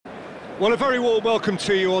Well, a very warm welcome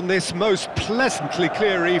to you on this most pleasantly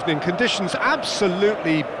clear evening. Conditions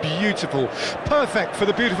absolutely beautiful. Perfect for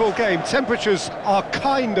the beautiful game. Temperatures are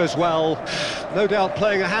kind as well. No doubt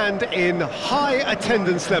playing a hand in high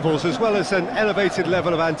attendance levels as well as an elevated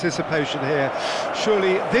level of anticipation here.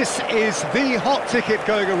 Surely this is the hot ticket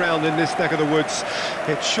going around in this neck of the woods.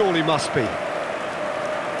 It surely must be.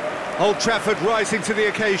 Old Trafford rising to the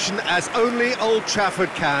occasion as only Old Trafford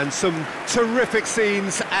can. Some terrific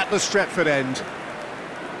scenes at the Stretford end.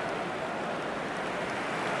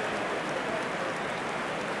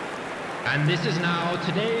 And this is now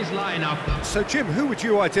today's lineup. So, Jim, who would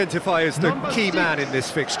you identify as the key man in this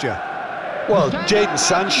fixture? Well, Jadon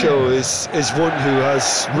Sancho is one who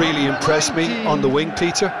has really impressed me on the wing,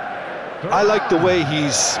 Peter. I like the way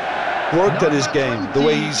he's worked at his game, the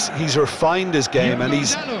way he's refined his game, and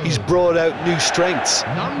he's brought out new strengths.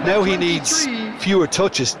 Now he needs fewer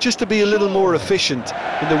touches just to be a little more efficient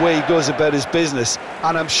in the way he goes about his business,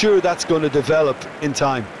 and I'm sure that's going to develop in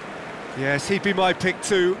time. Yes, he'd be my pick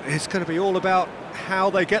too. It's going to be all about how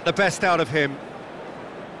they get the best out of him.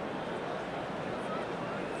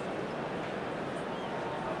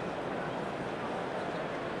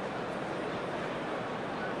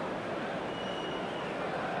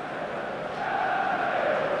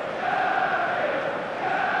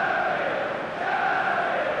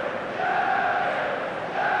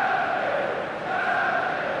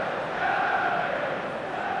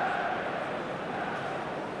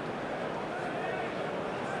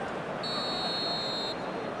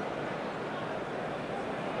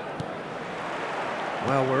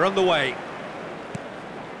 Well, we're on the way.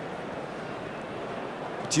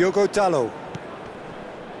 Diogo Dalot.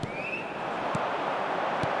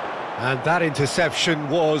 And that interception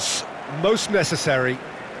was most necessary.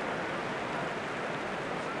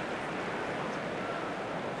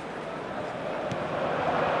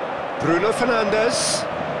 Bruno Fernandes.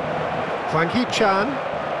 Hwang Hee-chan.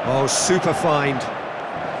 Oh, super find.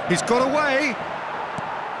 He's got away.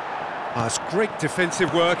 Oh, it's great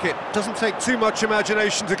defensive work. It doesn't take too much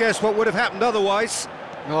imagination to guess what would have happened otherwise.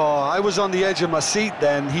 Oh, I was on the edge of my seat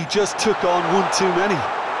then. He just took on one too many.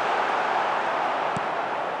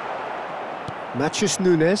 Matheus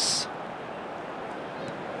Nunes.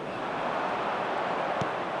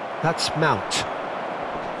 That's Mount.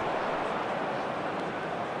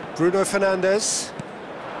 Bruno Fernandes.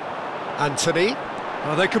 Anthony.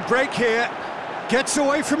 Oh, they can break here. Gets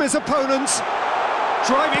away from his opponents.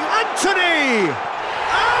 Driving Anthony!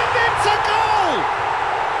 And it's a goal!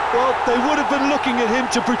 Well, they would have been looking at him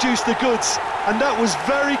to produce the goods, and that was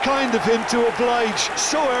very kind of him to oblige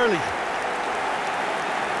so early.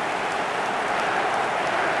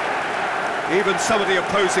 Even some of the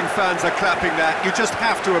opposing fans are clapping that. You just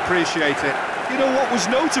have to appreciate it. You know, what was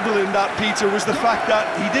notable in that, Peter, was the fact that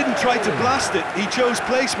he didn't try to blast it. He chose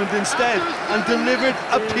placement instead and delivered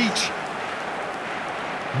a peach.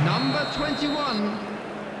 Number 21.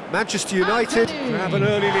 Manchester United grab an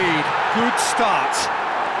early lead. Good start.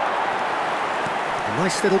 A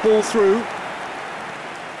nice little ball through.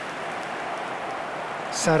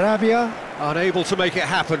 Sarabia unable to make it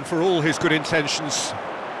happen for all his good intentions.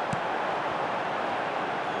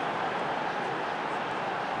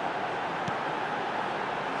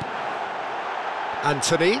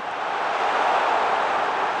 Anthony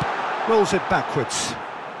rolls it backwards.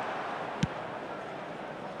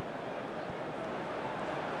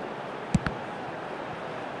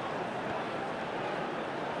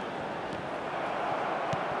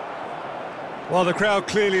 Well, the crowd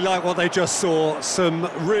clearly like what they just saw. Some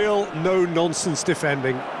real no-nonsense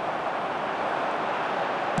defending.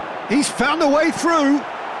 He's found a way through.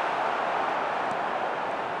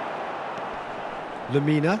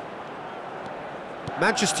 Lemina.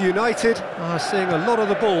 Manchester United are seeing a lot of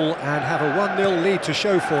the ball and have a 1-0 lead to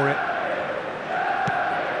show for it.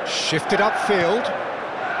 Shifted upfield.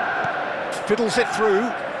 Fiddles it through.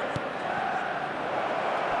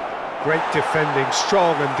 Great defending,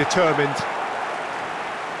 strong and determined.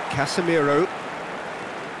 Casemiro.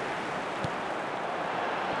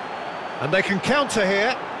 And they can counter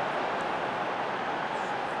here.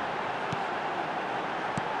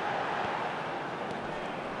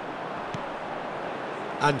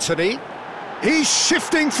 Anthony. He's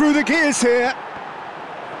shifting through the gears here.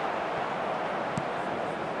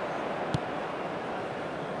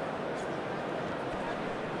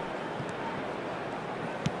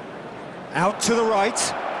 Out to the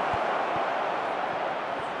right.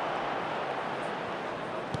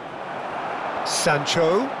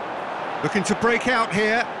 Sancho, looking to break out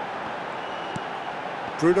here.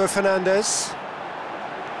 Bruno Fernandes.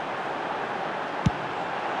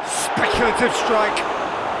 Speculative strike.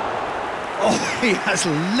 Oh, he has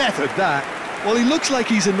leathered that. Well, he looks like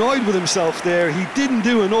he's annoyed with himself there. He didn't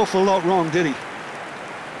do an awful lot wrong, did he?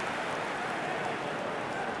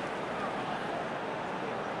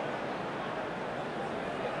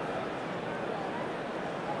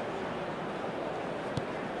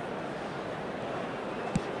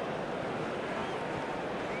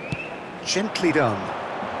 Gently done.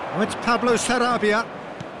 Oh, it's Pablo Sarabia.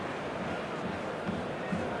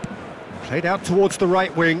 Played out towards the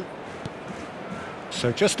right wing.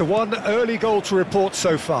 So just a one early goal to report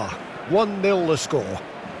so far. 1-0 the score.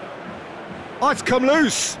 Oh, it's come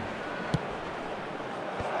loose.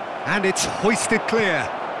 And it's hoisted clear.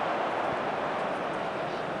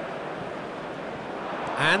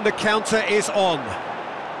 And the counter is on.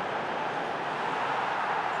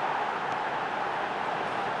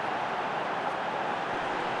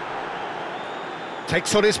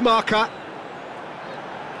 Takes on his marker.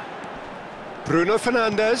 Bruno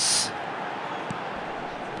Fernandes.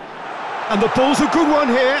 And the ball's a good one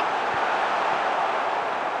here.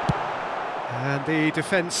 And the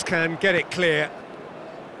defence can get it clear.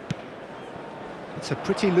 It's a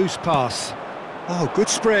pretty loose pass. Oh, good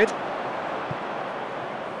spread.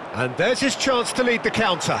 And there's his chance to lead the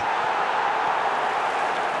counter.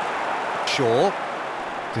 Shaw.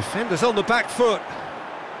 Defenders on the back foot.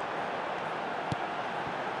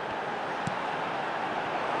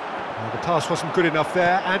 Well, the pass wasn't good enough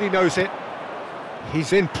there, and he knows it.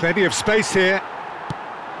 He's in plenty of space here.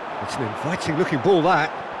 It's an inviting-looking ball,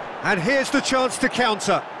 that. And here's the chance to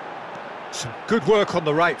counter. Some good work on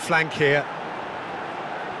the right flank here.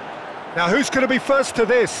 Now, who's going to be first to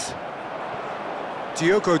this?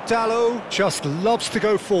 Diogo Dalot just loves to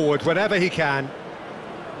go forward whenever he can.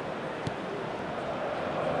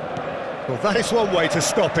 Well, that is one way to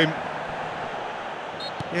stop him.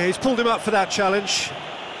 Yeah, he's pulled him up for that challenge.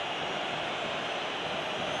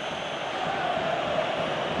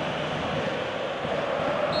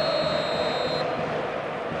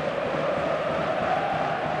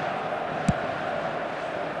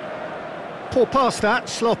 Poor pass that,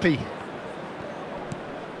 sloppy.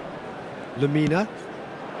 Lamina.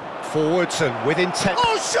 Forwards and with intent.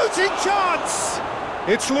 Oh, shooting chance!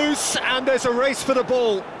 It's loose and there's a race for the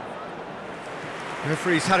ball.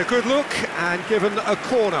 Referee's had a good look and given a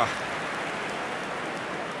corner.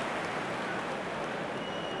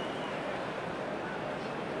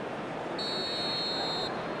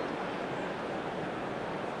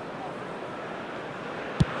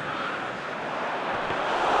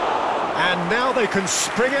 And now they can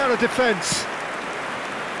spring out of defence.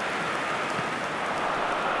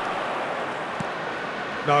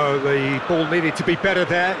 No, the ball needed to be better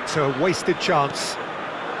there. It's a wasted chance.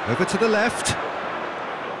 Over to the left.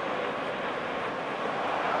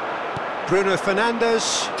 Bruno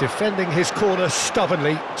Fernandes, defending his corner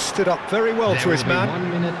stubbornly, stood up very well to his man. 1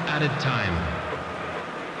 minute added time.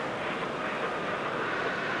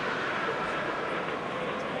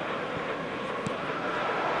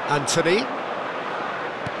 Anthony.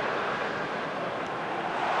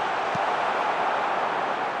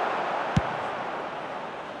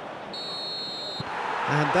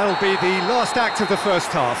 And that'll be the last act of the first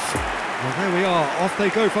half. Well, there we are, off they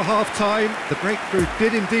go for half-time. The breakthrough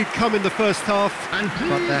did indeed come in the first half,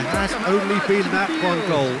 but there has only been that one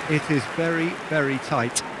goal. It is very, very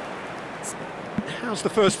tight. How's the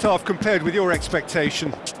first half compared with your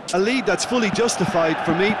expectation? A lead that's fully justified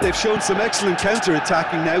for me. They've shown some excellent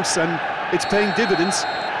counter-attacking now, and it's paying dividends.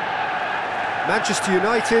 Manchester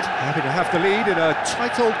United happy to have the lead in a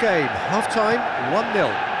tight old game. Half-time,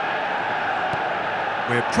 1-0.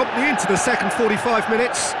 We're promptly into the second 45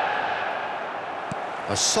 minutes.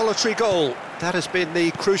 A solitary goal, that has been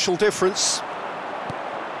the crucial difference.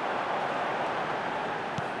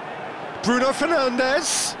 Bruno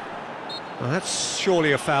Fernandes. Well, that's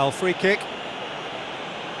surely a foul, free kick.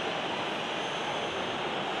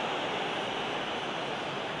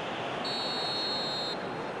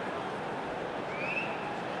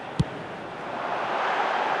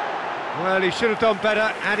 Well, he should have done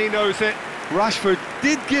better, and he knows it. Rashford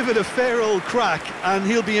did give it a fair old crack, and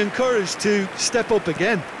he'll be encouraged to step up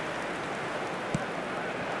again.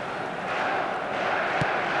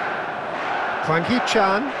 Hwang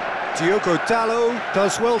Hee-chan, Diogo Dalot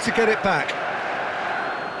does well to get it back.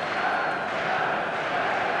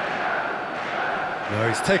 No,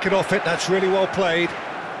 he's taken off it, that's really well played.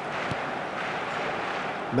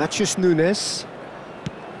 Matheus Nunes.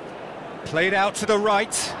 Played out to the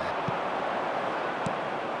right.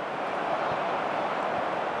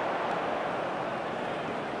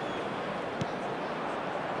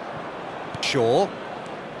 Shaw.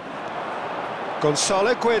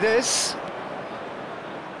 Gonzalo Guedes.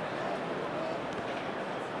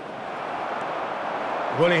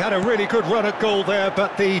 Well, he had a really good run at goal there,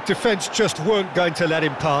 but the defence just weren't going to let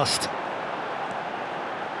him past.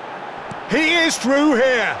 He is through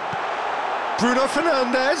here. Bruno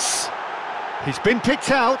Fernandes. He's been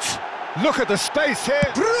picked out. Look at the space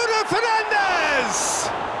here. Bruno Fernandes!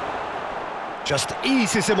 Just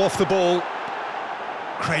eases him off the ball.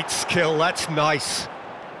 Great skill, that's nice.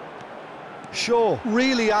 Shaw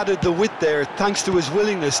really added the width there thanks to his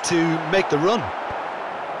willingness to make the run.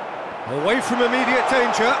 Away from immediate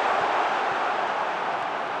danger.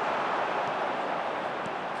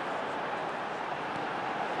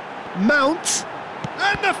 Mount,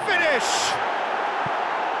 and the finish!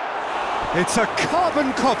 It's a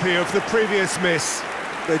carbon copy of the previous miss.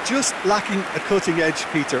 They're just lacking a cutting edge,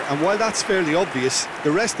 Peter, and while that's fairly obvious,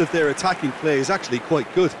 the rest of their attacking play is actually quite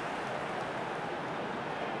good.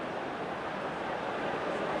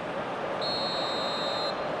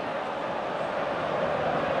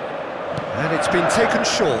 And it's been taken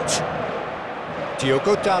short.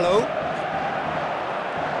 Diogo Dalot.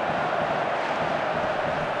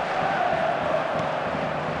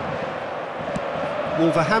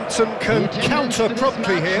 Wolverhampton can counter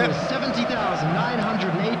promptly here.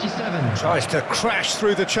 70,987. Tries to crash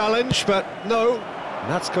through the challenge, but no.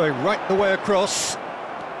 That's going right the way across.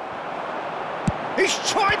 He's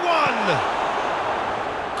tried one!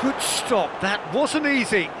 Good stop, that wasn't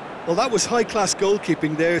easy. Well, that was high-class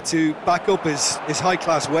goalkeeping there to back up his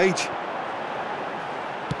high-class wage.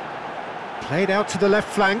 Played out to the left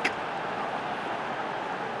flank.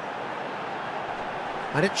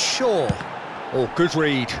 And it's Shaw. Oh, good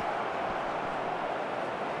read.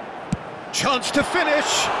 Chance to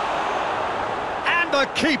finish. And the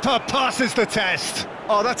keeper passes the test.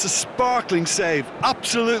 Oh, that's a sparkling save.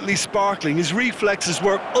 Absolutely sparkling. His reflexes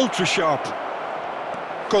work ultra-sharp.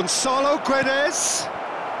 Gonzalo Guedes.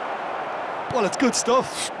 Well, it's good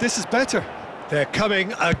stuff. This is better. They're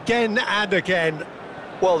coming again and again.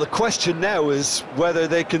 Well, the question now is whether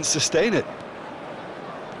they can sustain it.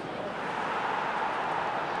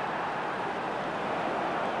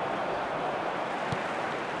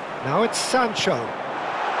 Now it's Sancho.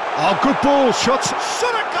 Oh, good ball, shot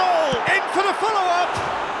at goal! In for the follow-up!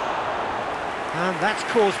 And that's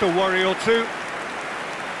caused a worry or two.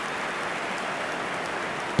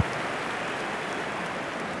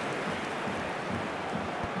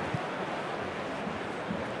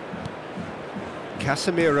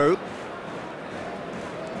 Casemiro.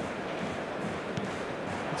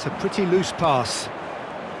 It's a pretty loose pass.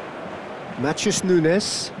 Matheus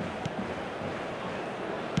Nunes.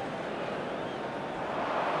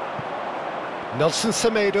 Nelson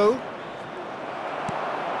Semedo.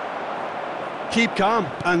 Keep calm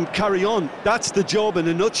and carry on. That's the job in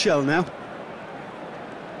a nutshell now.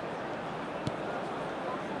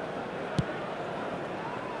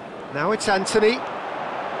 Now it's Anthony.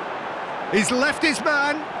 He's left his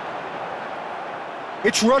man.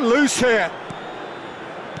 It's run loose here.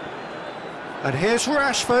 And here's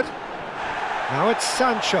Rashford. Now it's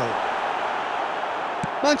Sancho.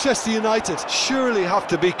 Manchester United surely have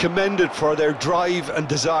to be commended for their drive and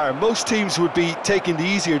desire. Most teams would be taking the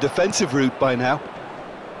easier defensive route by now.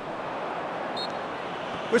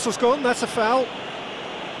 Whistle's gone, that's a foul.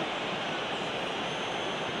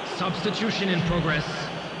 Substitution in progress.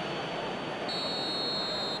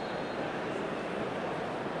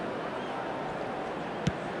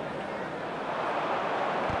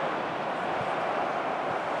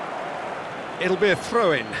 It'll be a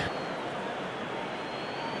throw-in.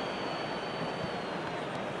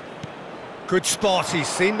 Good spot, he's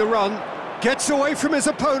seen the run. Gets away from his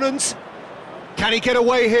opponent. Can he get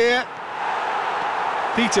away here?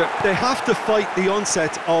 Peter, they have to fight the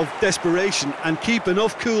onset of desperation and keep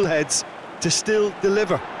enough cool heads to still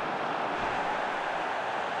deliver.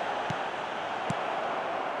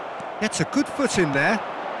 Gets a good foot in there.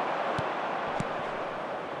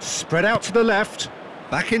 Spread out to the left.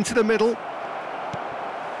 Back into the middle.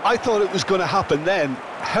 I thought it was going to happen then.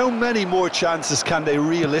 How many more chances can they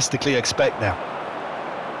realistically expect now?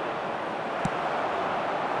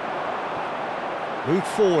 Move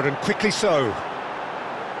forward and quickly so.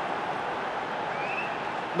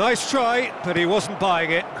 Nice try, but he wasn't buying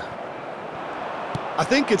it. I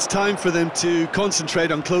think it's time for them to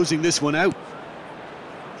concentrate on closing this one out.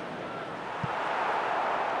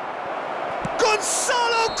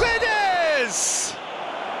 Gonzalo Guedes!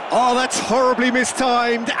 Oh, that's horribly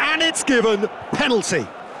mistimed, and it's given penalty.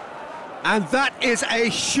 And that is a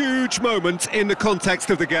huge moment in the context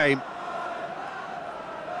of the game.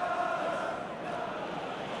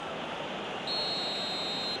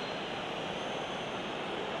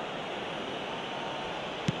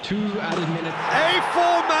 Two added minutes. A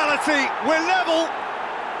formality, we're level.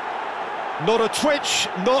 Not a twitch,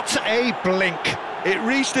 not a blink. It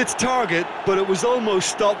reached its target, but it was almost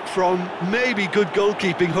stopped from maybe good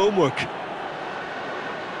goalkeeping homework.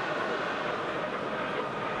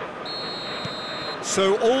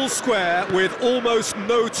 So all square with almost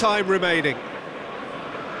no time remaining.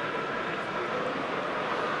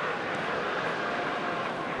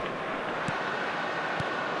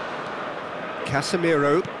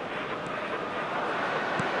 Casemiro.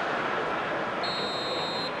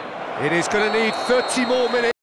 It is going to need 30 more minutes.